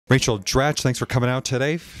Rachel Dratch, thanks for coming out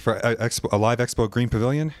today for a live expo at Green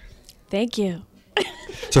Pavilion. Thank you.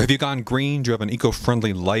 So have you gone green? Do you have an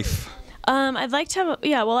eco-friendly life? I'd like to have,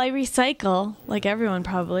 yeah, well, I recycle, like everyone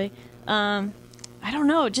probably. I don't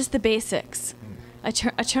know, just the basics. I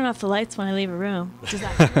turn off the lights when I leave a room. Does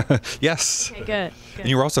that Yes. Okay, good. And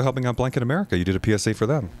you were also helping out Blanket America. You did a PSA for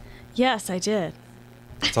them. Yes, I did.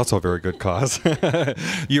 It's also a very good cause.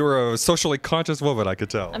 You were a socially conscious woman, I could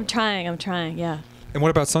tell. I'm trying, yeah. And what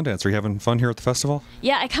about Sundance? Are you having fun here at the festival?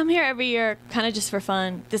 Yeah, I come here every year kind of just for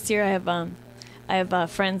fun. This year I have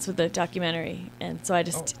friends with the documentary, and so I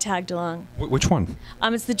just tagged along. Which one?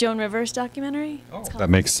 It's the Joan Rivers documentary. Oh, that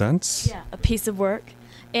makes sense. Yeah, A Piece of Work.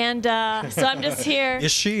 And so I'm just here.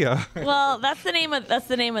 Is she? Well, that's the name of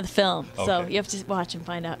the film. Okay. So you have to watch and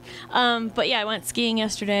find out. But yeah, I went skiing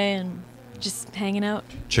yesterday and just hanging out.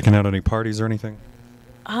 Checking out any parties or anything?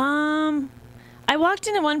 I walked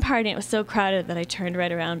into one party and it was so crowded that I turned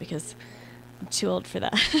right around because I'm too old for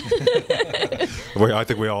that. Well, I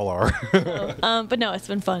think we all are. But no, it's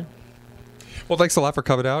been fun. Well, thanks a lot for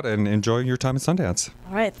coming out and enjoying your time at Sundance.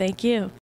 All right, thank you.